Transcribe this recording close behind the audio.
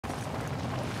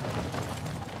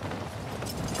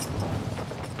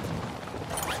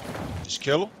Just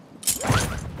kill him.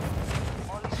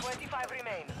 Only 25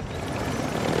 remain.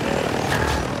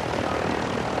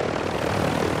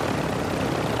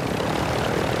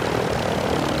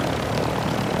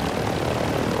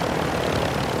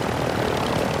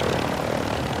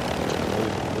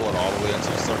 Move the water all the way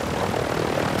into the circle, bro.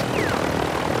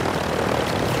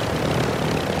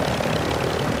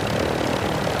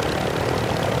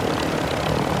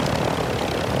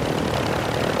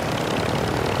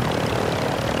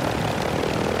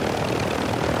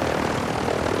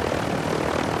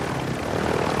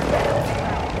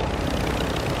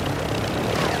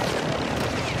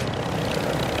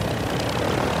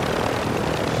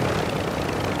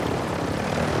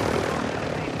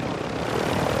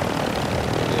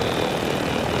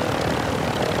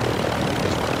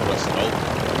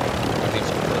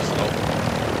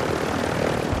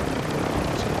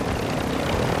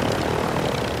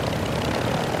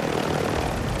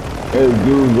 There's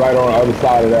dudes right on the other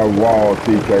side of that wall,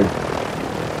 TK.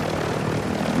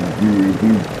 If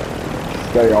you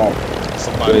stay off.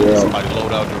 Somebody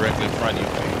load out directly in front of you,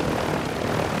 King.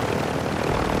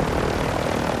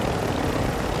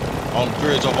 On the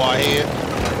bridge over our head.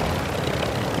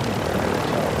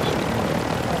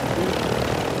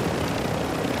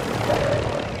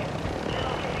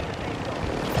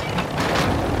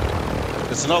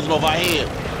 There's another one over our head.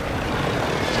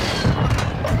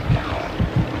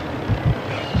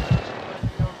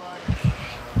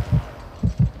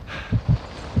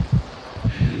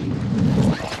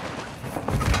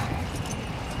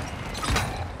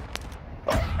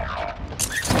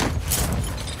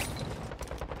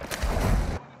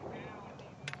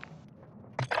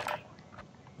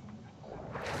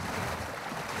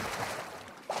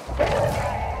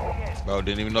 Bro,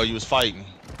 didn't even know you was fighting.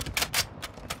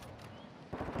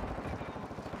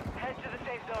 Head to the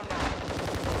safe zone now.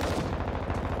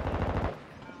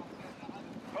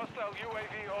 Hostile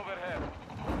UAV overhead.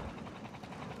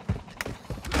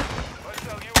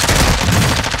 Hostile UAV.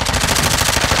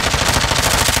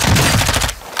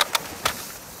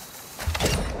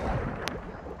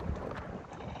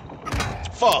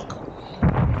 Fuck.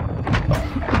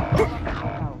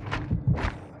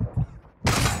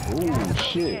 Oh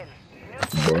shit.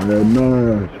 Burn that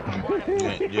nine.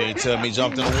 You ain't tell me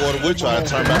jumped in the water. We're trying to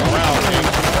turn back around,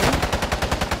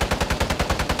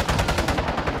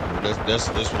 King. This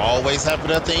will always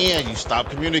happen at the end. You stop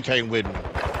communicating with me.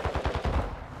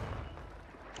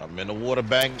 I'm in the water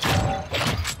bank.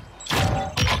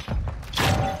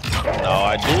 No,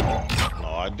 I didn't. No,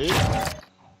 I didn't.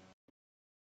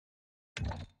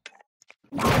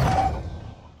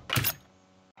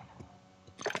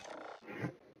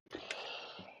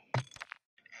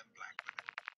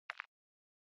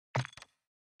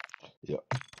 Yep.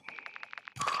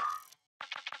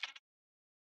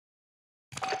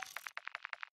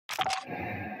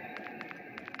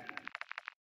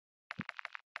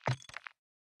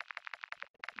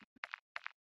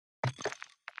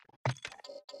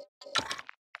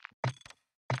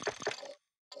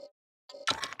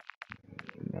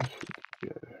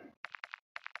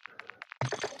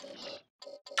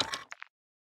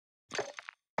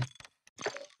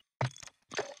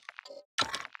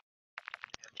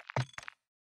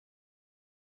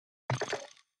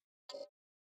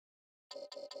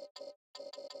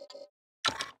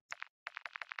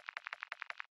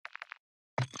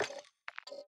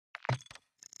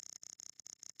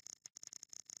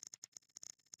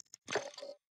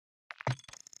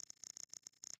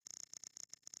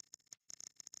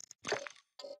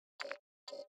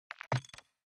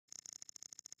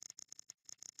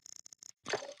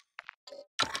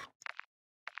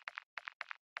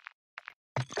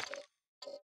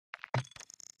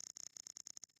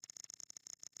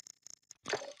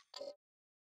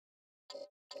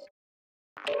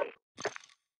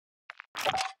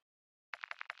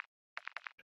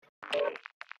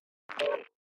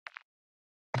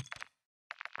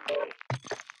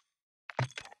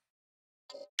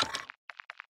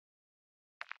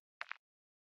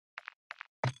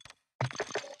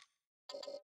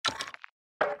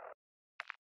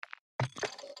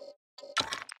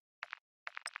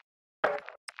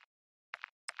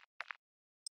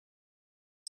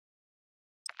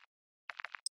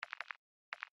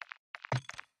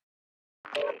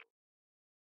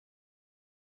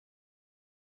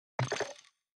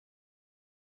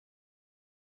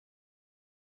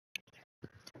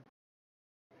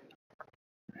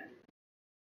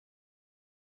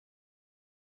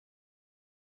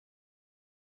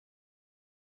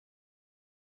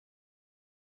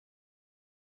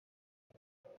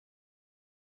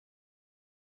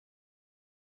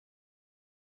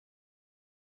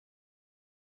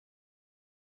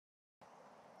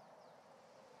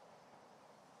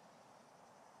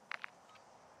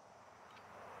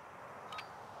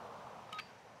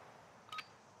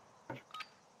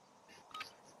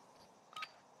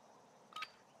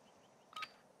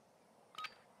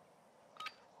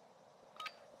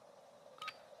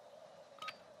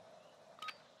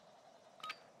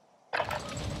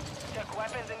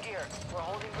 clear. We're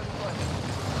holding for deployment.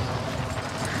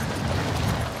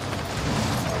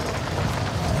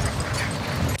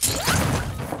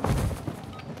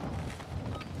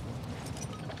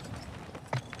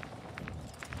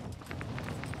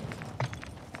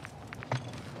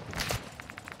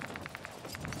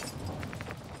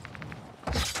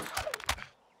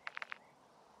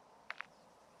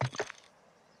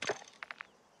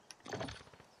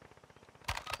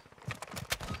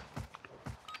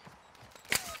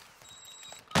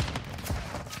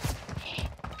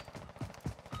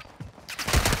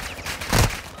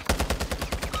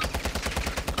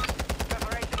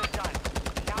 Preparation is done.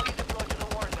 Now we deploy to the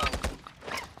war zone.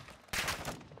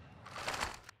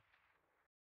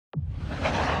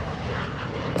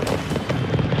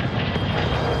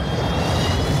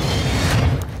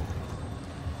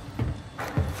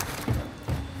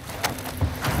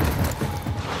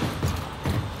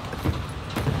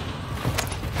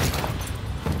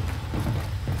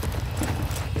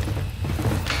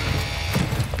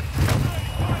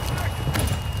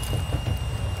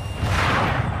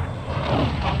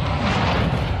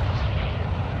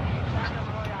 Battle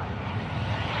Royale.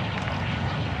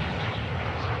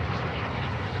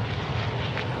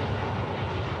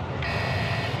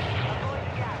 Avoid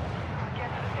the gas. Get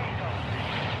to the safe zone.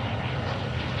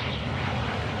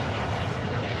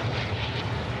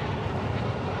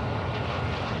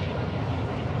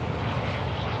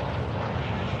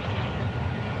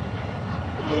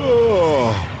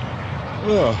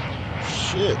 Oh,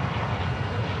 shit. I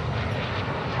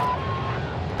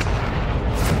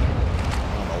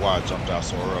don't know why I jumped out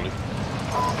so early.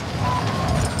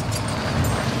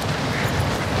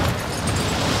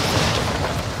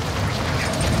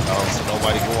 I don't see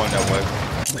nobody going that way.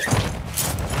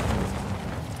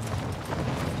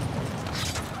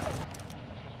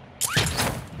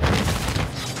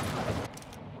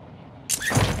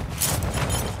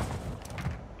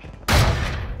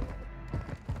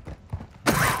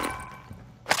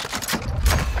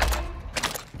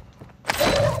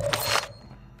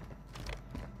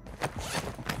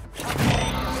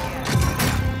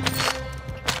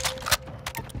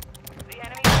 The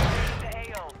enemy is approaching the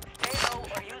AO. Stay low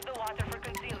or use the water for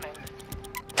concealment.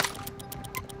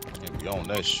 Yeah, we on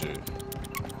that shit.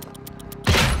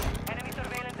 Enemy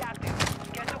surveillance active.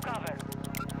 Get to cover.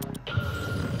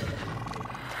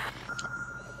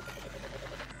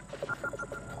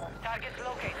 Targets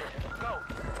located. Go.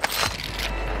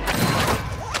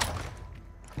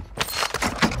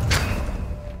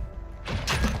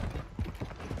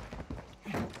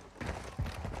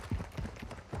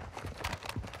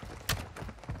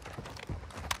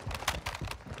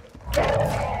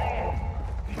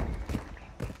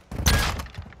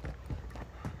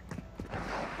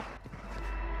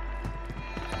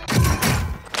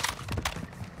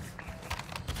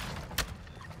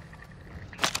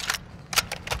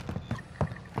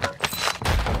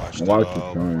 Watch the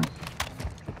train.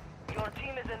 Your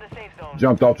team is in the safe zone.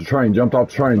 Jumped off the train, jumped off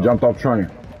the train, jumped off the train.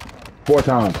 4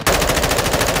 times.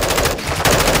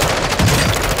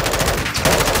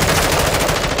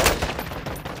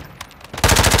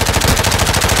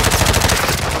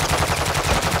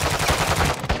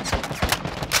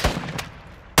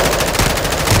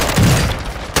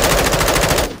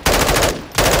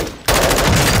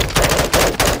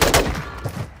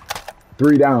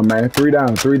 Three down, man. 3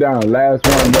 down, 3 down. Last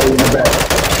one, way in the back.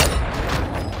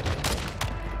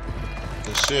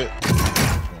 Good shit.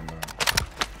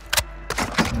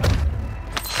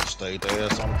 Stayed their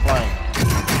ass on the plane.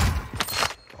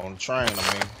 On the train, I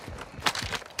mean.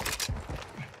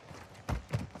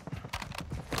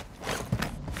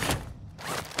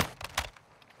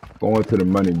 Going to the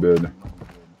money building.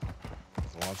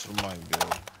 Going to the money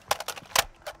building.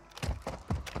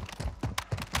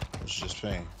 What's just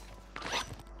paying?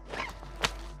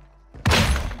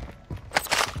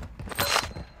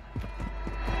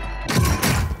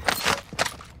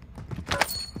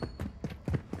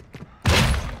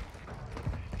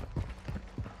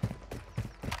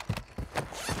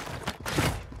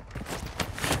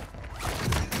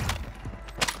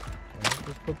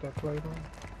 Just put that plate on.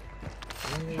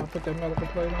 When y'all put that medical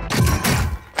plate on?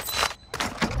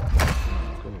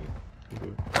 Good.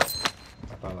 Good. I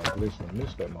thought I glitched and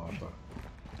missed that motherfucker.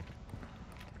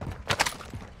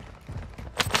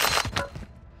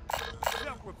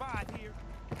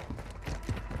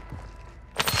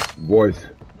 Voice.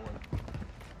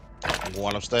 I'm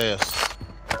going upstairs.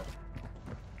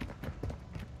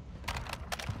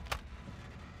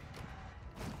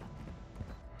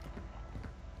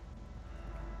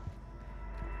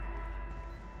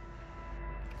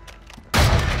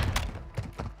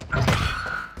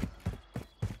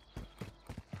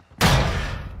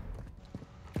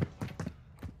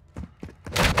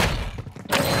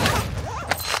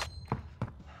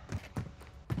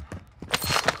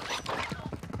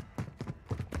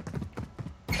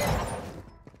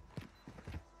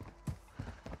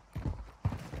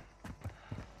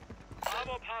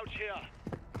 pouch here.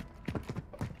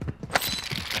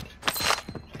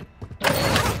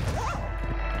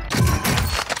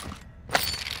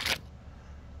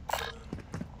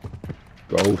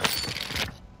 Ghost.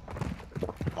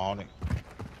 On it.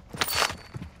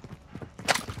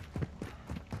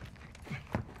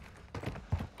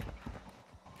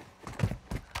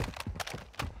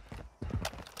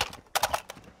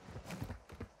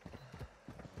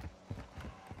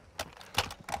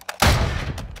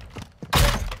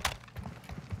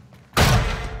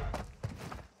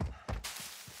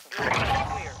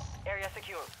 Clear. Area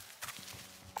secure.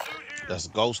 That's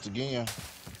Ghost again.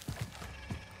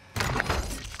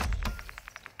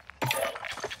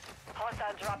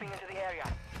 Hostile dropping into the area.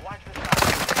 Watch the sky.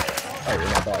 Hey, my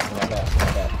bad, my bad, my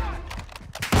bad.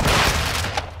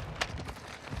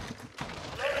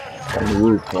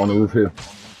 On the roof here.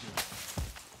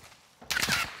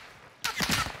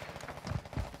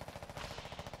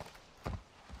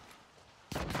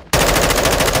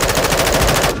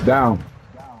 Down.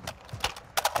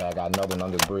 Yeah, I got another one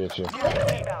under the bridge here.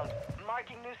 Rebound.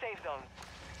 Marking new safe zone.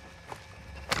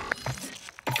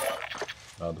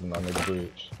 Another one under the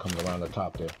bridge. Comes around the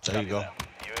top there. There you go.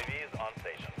 UAV is on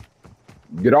station.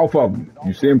 Get off of him.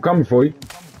 You see him coming for you.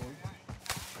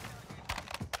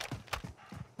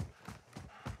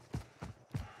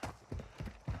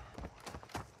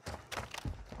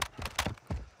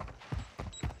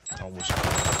 I wish.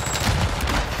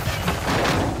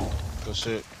 Good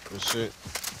shit. Good shit.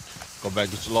 Go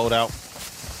back, get your load out.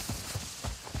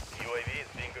 UAV is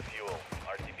being refueled.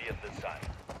 RTB at this time.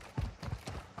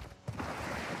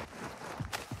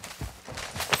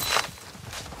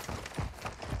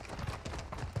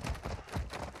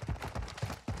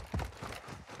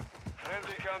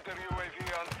 Friendly counter UAV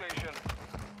on station.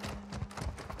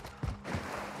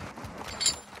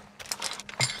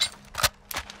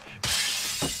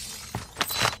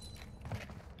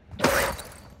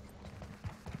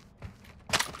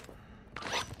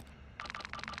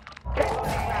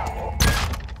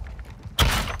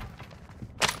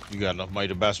 You got enough money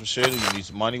to buy some shit? Or you need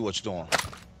some money? What you doing?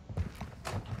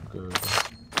 Good.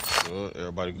 Good.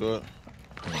 Everybody good?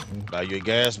 Mm-hmm. Buy your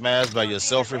gas mask. Buy your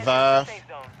self-revive. Safe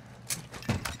zone.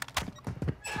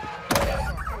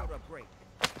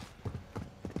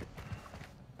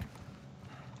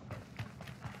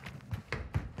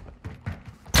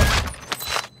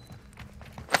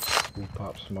 Who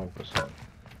pop smoke or something?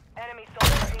 Enemy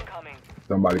soldier incoming.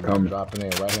 Somebody coming. Dropping in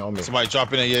right here on me. Somebody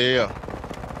drop in there. Yeah.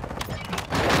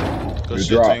 Good Good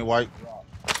shit, drop. Team White.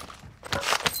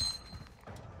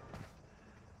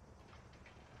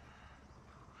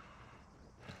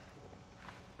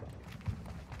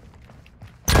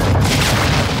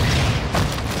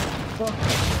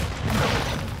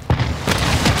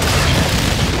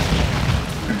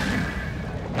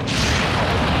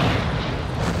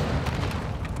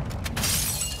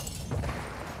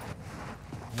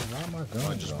 Why my I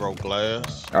guns just on broke the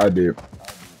glass. I did. Why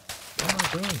my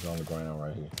guns on the ground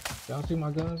right here? Y'all see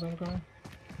my guns on the ground?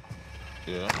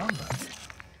 Yeah.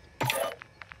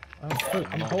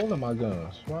 I'm holding my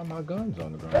guns. Why are my guns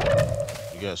on the ground?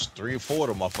 You got 3 or 4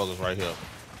 of them motherfuckers right here.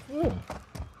 Yeah.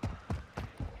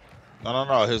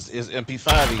 No. His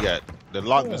MP5 he got. The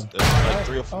lock is like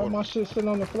 3 or 4. All my shit sitting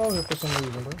on the floor here for some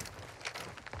reason, bro.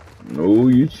 No,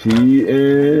 you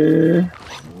cheating.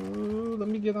 Ooh, let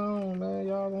me get on, man.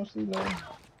 Y'all don't see nothing.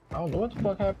 I don't know what the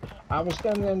fuck happened. I was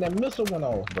standing there and that missile went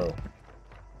off, bro.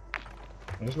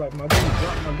 And it's like my dude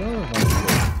dropped my guns on the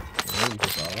floor. Yeah, you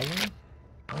just all in?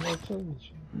 I'm gonna tell you.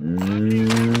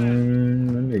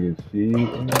 That nigga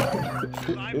cheating.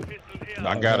 I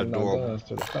got a Handing out door. guns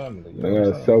to the family. You I know what got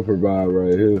I'm a saying? self-revive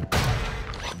right here.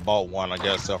 Bought one. I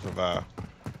got self-revive.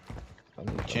 I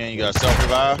need Ken, you got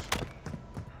self-revive?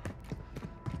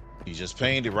 He just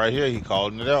pinged it right here. He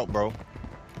calling it out, bro.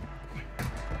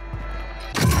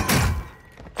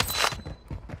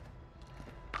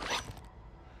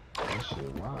 that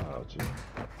shit wild, G.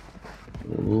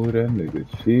 Oh, that nigga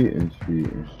cheating.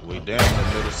 We down in the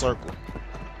middle circle.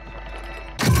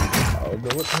 I don't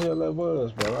know what the hell that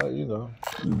was, but you know.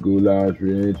 Goulash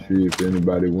re-entry. If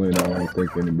anybody went, I don't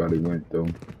think anybody went though.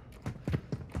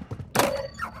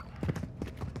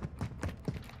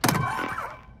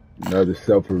 Another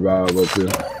self-revive up here.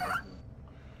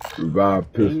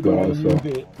 Revive pistol also.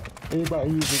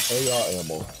 Anybody using AR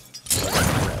ammo?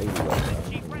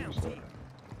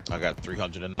 I got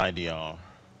 390 on.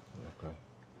 Okay.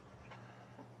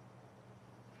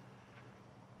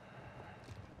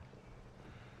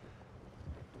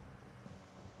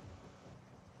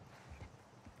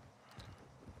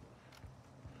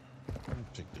 Let me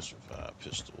pick this revive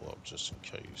pistol up just in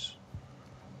case.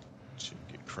 Shit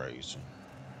get crazy.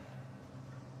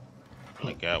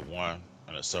 I got one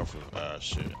and a suffer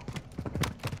shit.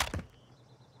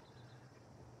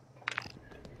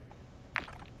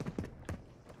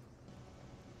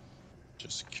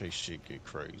 Just in case shit get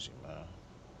crazy, man.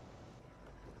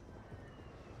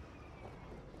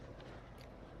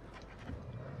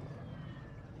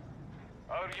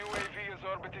 Our UAV is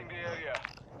orbiting the area.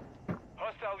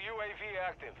 Hostile UAV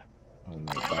active. On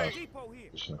the bus,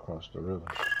 pushing across the river.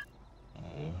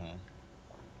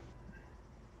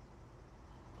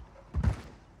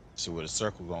 See where the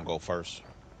circle gonna go first.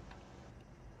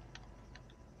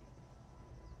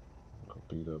 Go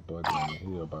beat up Buddy on the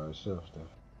hill by herself there.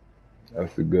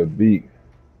 That's a good beat.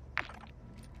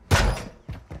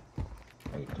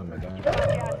 Hey, coming down.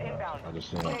 I just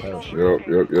seen a parachute.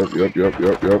 Yep.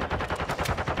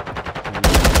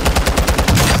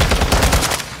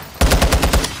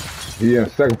 He in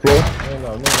second floor?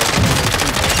 No.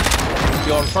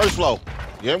 You on the first floor?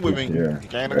 Yeah, with me. Yeah. You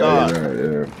came to God.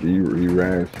 Yeah. He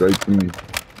ran straight to me.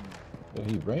 Yeah,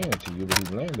 he ran to you, but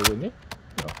he landed, wasn't he?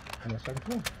 No, on the second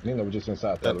floor. Nino was just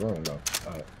inside the other room, though.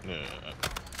 All right. Yeah.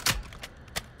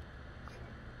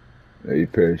 Yeah, he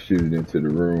parachuted into the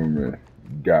room and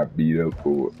got beat up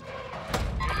for it.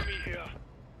 Enemy here.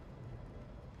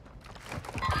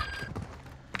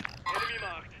 Enemy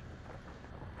marked.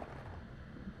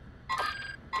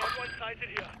 Got one sighted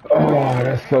here. Oh,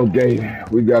 that's so gay.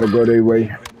 We gotta go their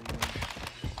way.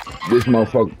 This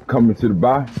motherfucker coming to the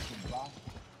bar.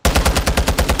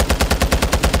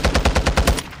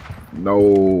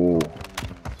 No.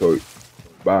 So,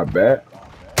 buy back.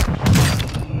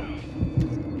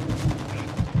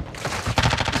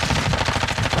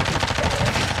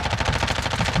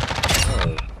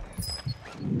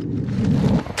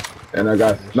 And I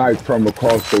got sniped from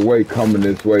across the way coming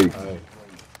this way. Hey.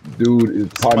 Dude is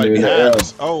partner in the behind air.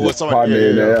 us. Oh, Just somebody- partner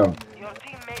in the yeah. air. Your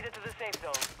team made it to the safe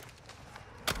zone.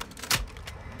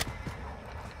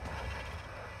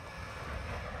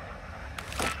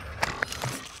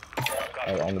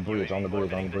 Hey, on the bridge.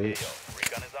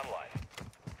 Recon is online.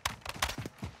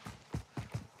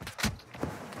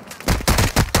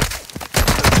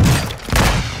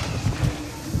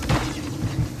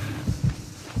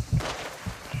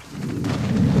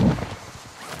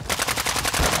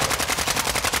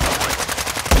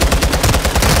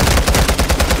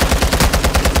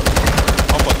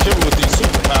 I'm gonna kill you with these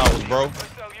superpowers, bro.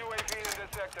 Hostile UAV in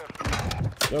this sector.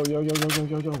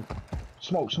 Yo.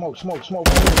 Smoke. Smoke.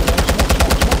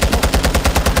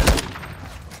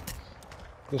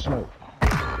 Good smoke.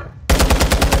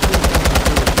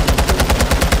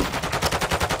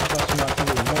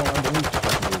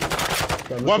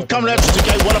 One coming at you,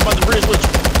 TK. One up on the bridge with you.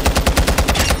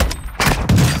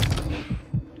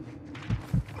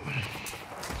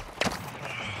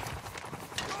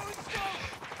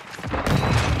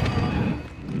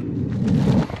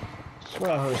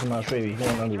 Swear I heard somebody say he's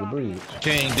going under the bridge.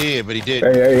 King did, but he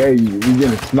didn't. Hey, you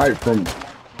getting sniped from.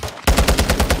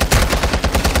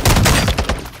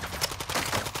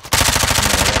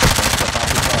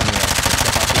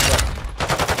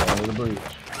 Under the bridge.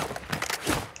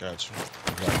 Gotcha.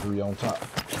 Got 3 on top.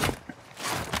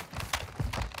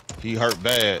 He hurt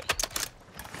bad.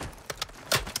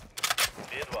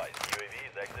 Be advised, UAV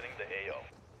is exiting the AO.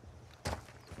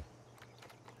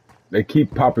 They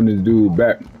keep popping this dude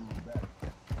back.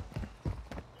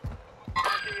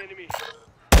 Marking enemy.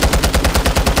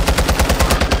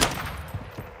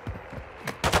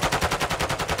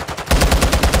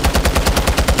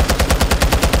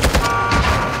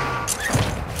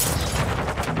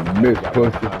 Miss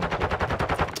pussy.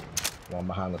 One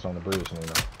behind us on the bridge,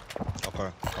 Nino. Okay,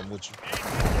 I'm with you.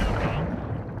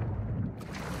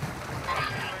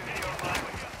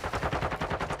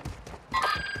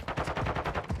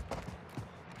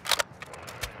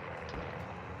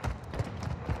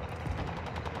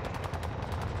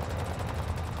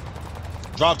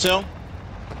 Dropped him.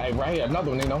 Hey, right here, another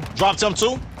one, Nino. Dropped him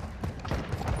too.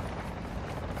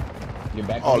 Get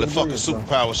back All on the the fucking bridge, bro.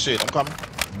 superpower shit. I'm coming.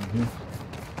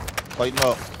 Fighting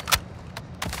up.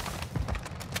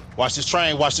 Watch this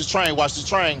train. Watch this train. Watch this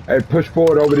train. Hey, push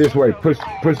forward over this way. Push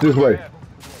this way.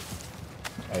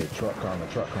 Hey, truck coming.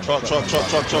 Truck across. Truck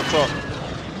across.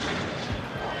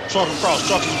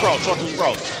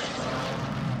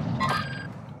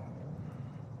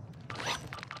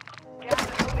 Gas is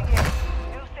moving in.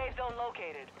 New safe zone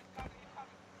located.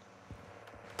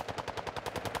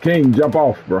 King, jump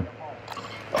off, bro.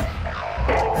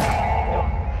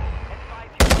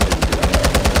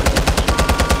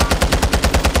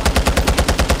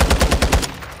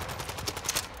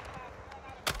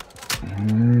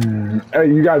 Hey,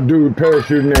 you got a dude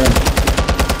parachuting there.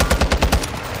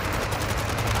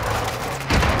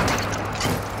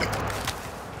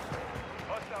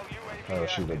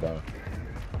 shooter down.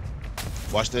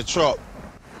 Watch that truck.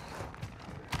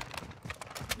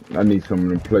 I need some of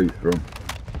them plates, bro.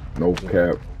 No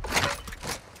cap.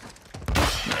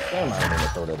 Damn, I ain't gonna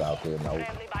throw that out there. No.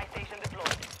 Family buy station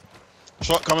deployed.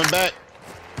 Truck coming back.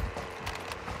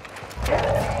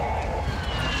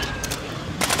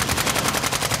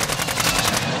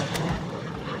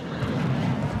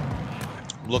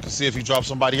 Look and see if he drops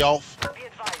somebody off. Be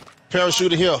advised.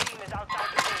 Parachuter here. Team is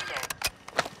outside the safe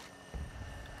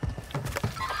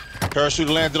zone. Parachuter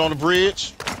landed on the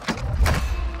bridge.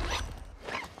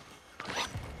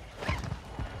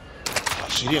 Oh,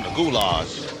 she in the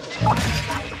goulash. Buy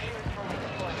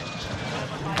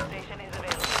station is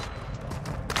available.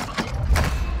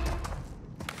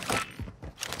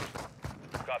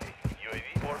 Copy.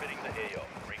 UAV orbiting the AO.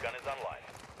 Recon is online.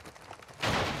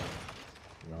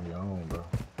 You're on your own, bro.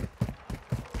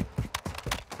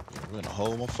 We're in a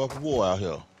whole motherfucking war out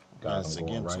here. God, Guys, I'm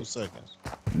again, going 2 right. seconds.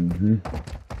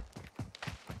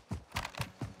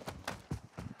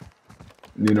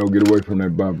 Nino, get away from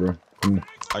that bar, bro. Come on.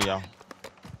 Oh, yeah.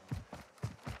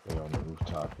 They on the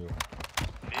rooftop here.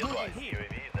 Be advised.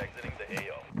 UAV is exiting the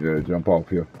AO. Yeah, jump off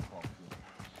here.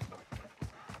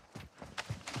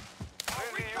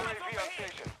 Friendly UAV on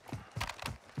station.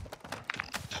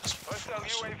 That's Hostile fucking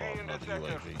shit UAV in about the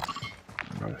another sector.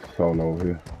 UAV. Solo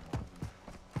here.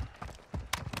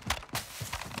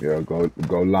 Yeah, go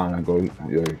line, go.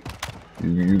 Yeah,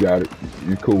 you got it.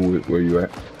 You cool with where you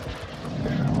at?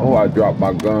 Oh, I dropped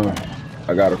my gun.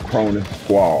 I got a Cronin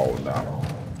squad now.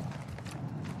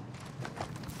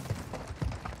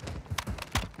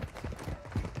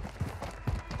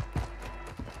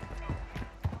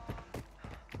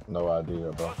 No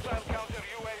idea, bro. Hostile counter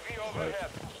UAV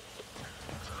overhead.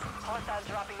 Hostiles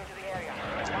dropping into the area.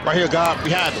 Right here, God,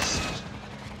 behind us.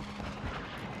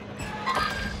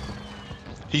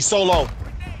 He's solo.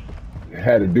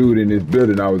 Had a dude in this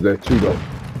building I was at too, though.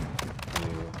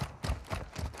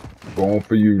 Going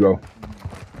for you, though.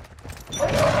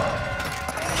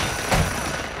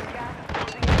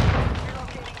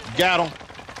 Got him.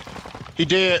 He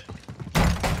dead.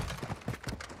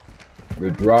 The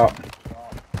drop.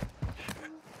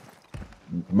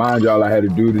 Mind y'all, I had a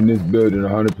dude in this building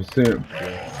 100%.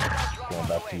 Going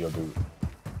back to your dude.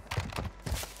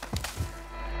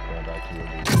 Going back to your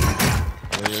dude.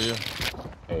 Yeah.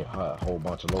 Hey, a whole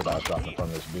bunch of loadouts dropping from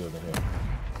this building here.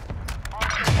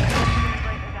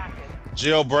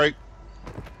 Jailbreak.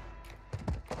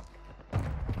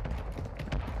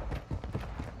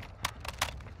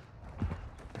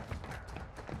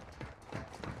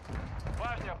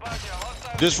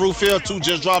 Hostile This roof here too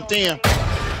just dropped in.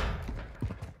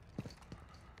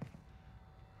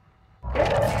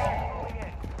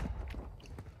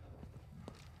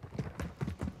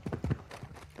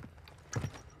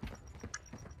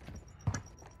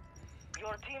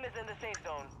 Your team is in the safe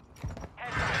zone.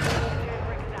 Heads up.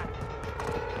 Jailbreak is active.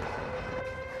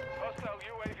 Hostile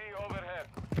UAV overhead.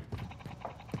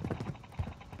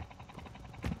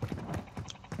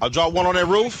 I dropped one on that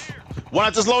roof. One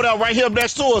at this loadout right here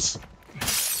next to us.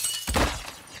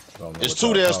 Don't know There's what two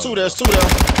y'all there, talking there's about. two there.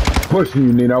 Pushing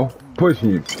you, Nino. Pushing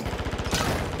you.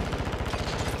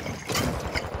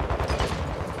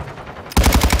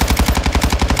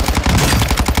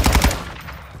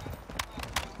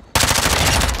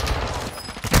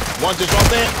 One just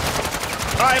dropped in.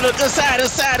 All right, look, inside.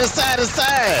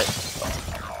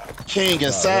 King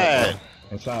inside.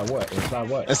 Inside what? Inside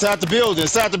what? Inside the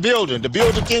building. The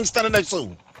building King standing next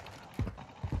to.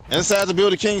 Inside the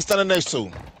building King standing next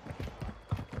to.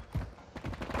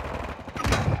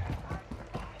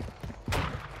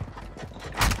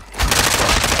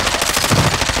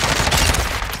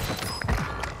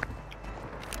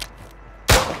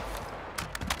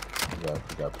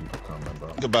 We got people coming,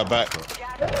 bro. Goodbye back.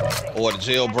 Or the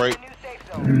jailbreak. New safe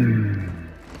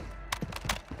zone.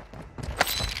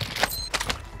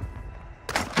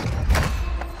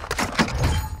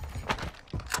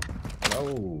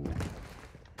 No.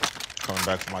 Coming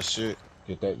back for my shit.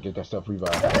 Get that stuff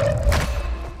revived.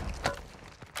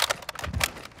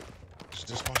 Is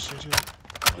this my shit here?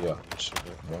 Yeah. Shit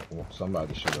here. Well,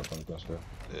 somebody should have think that's that.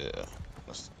 Yeah.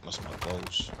 That's my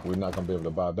clothes. We're not gonna be able to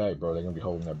buy back, bro. They're gonna be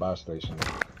holding that buy station.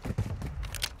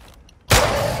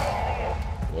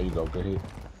 There you go, good hit.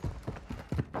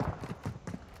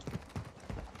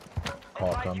 Car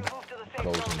Advise coming. you move to the safe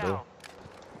Closing zone door. now.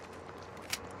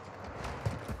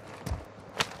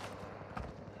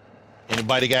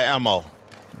 Anybody got ammo?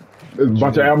 There's a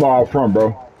bunch of ammo out front, bro.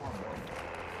 What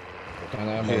kind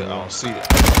of ammo? Yeah, I don't see it.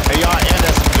 AR and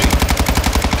SMG.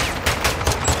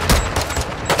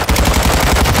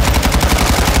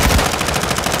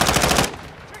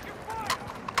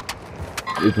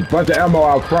 It's a bunch of ammo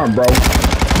out front, bro.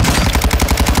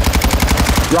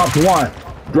 Dropped one.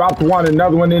 Dropped one.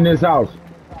 Another one in this house.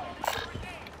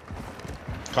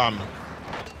 Coming.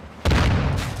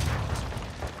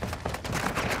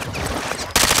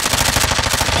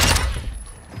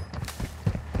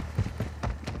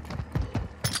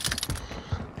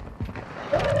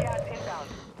 Gas inbound.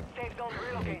 Safe zone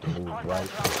relocated. Move Hostile right.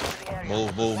 dropping into the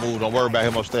area. Move. Don't worry about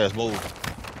him upstairs. Move.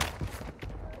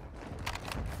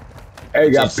 Hey,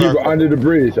 got Just people circle. under the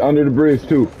bridge. Under the bridge,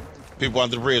 too. People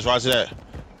under the bridge. Roger that.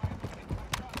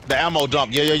 The ammo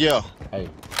dump. Yeah. Hey,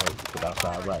 get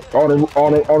outside right. On the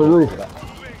roof.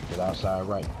 Get outside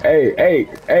right. Hey.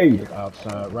 Get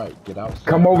outside right. Get outside.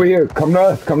 Come over here. Come to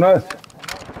us.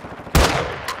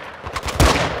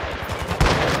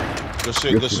 Good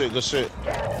shit.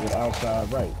 Get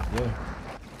outside right. Yeah.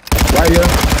 Right here.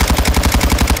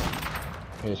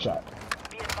 Headshot.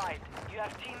 Be advised, you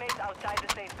have teammates outside the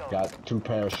safe zone. Got 2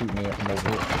 parachuting in from over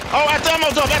here. Oh, at the ammo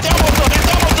dump.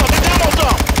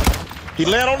 He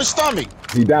landed on his stomach.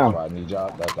 He down. That's why I need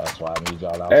y'all. That's why I need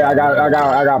y'all outside. Hey, I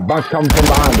got a bunch coming from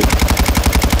behind me.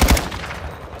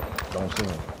 Don't see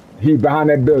him. He behind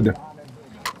that building.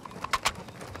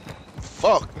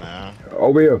 Fuck, man.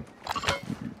 Over here.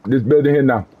 This building here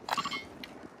now.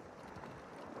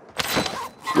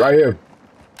 Right here.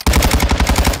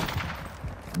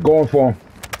 Going for him.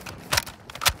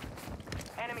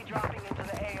 Enemy dropping into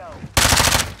the AO.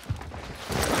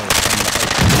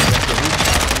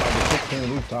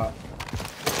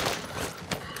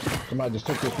 Somebody just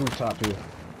took this rooftop here.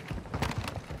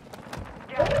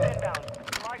 Gas is inbound.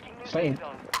 Marking new Same.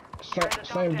 safe zone.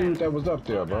 Same dude that was up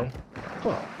there, bro.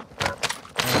 Fuck.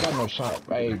 I ain't got no shot.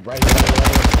 Hey, right here.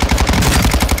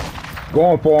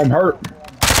 Going for him. Hurt.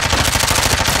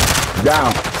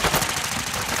 Down.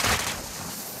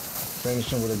 Finish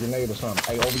him with a grenade or something.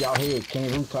 Hey, over y'all head,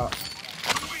 King rooftop.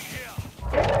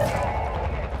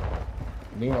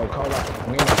 Nino, call out.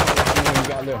 Nino, how many you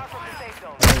got left? From the safe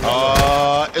zone.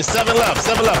 It's 7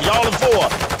 left. Y'all in 4.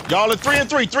 Y'all in 3 and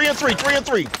 3. 3 and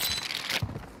 3.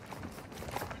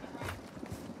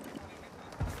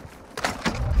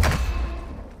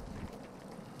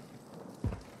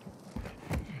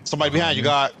 Somebody behind you,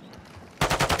 God.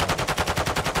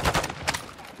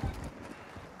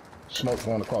 Smoke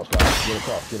going across, guys. Get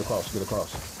across. Smoke,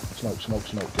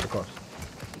 get across.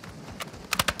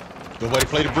 Good way to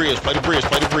play the bridge.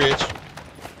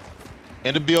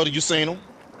 In the building, you seen them.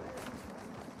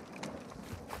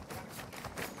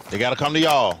 They gotta come to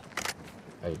y'all.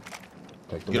 Hey,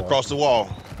 take the Get wall. across the wall.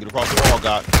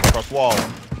 God. Across the wall.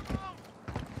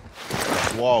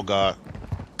 Across the wall, God.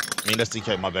 I mean, that's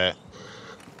DK, my bad.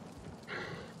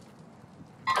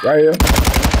 Right here.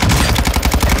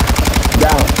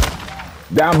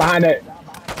 Down behind that.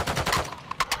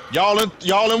 Y'all in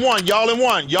one.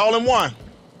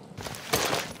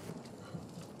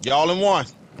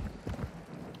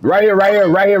 Right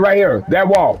here. That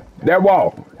wall.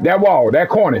 That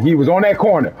corner. He was on that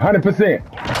corner. 100%.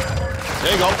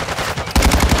 There you go.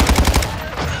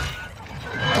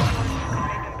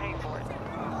 Pay for it.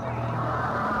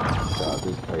 God,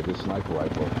 this sniper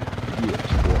rifle. Yeah,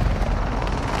 boy.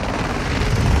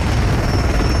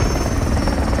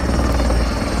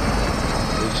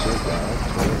 Good shit, guys.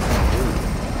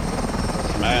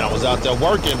 Man, I was out there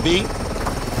working, B.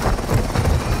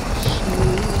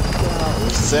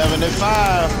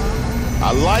 75.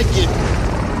 I like it.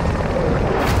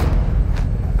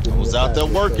 I was out there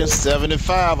working.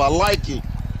 75. I like it.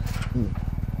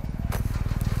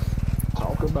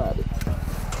 Talk about it.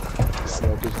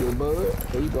 Smoke this good bud.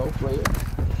 There you go, player.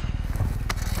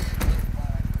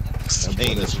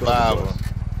 Ain't a survivor.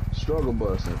 Struggle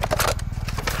busting.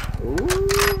 Ooh.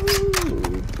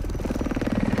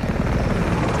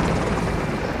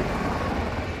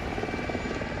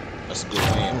 That's a good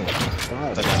win.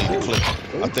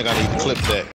 I think I need to clip that.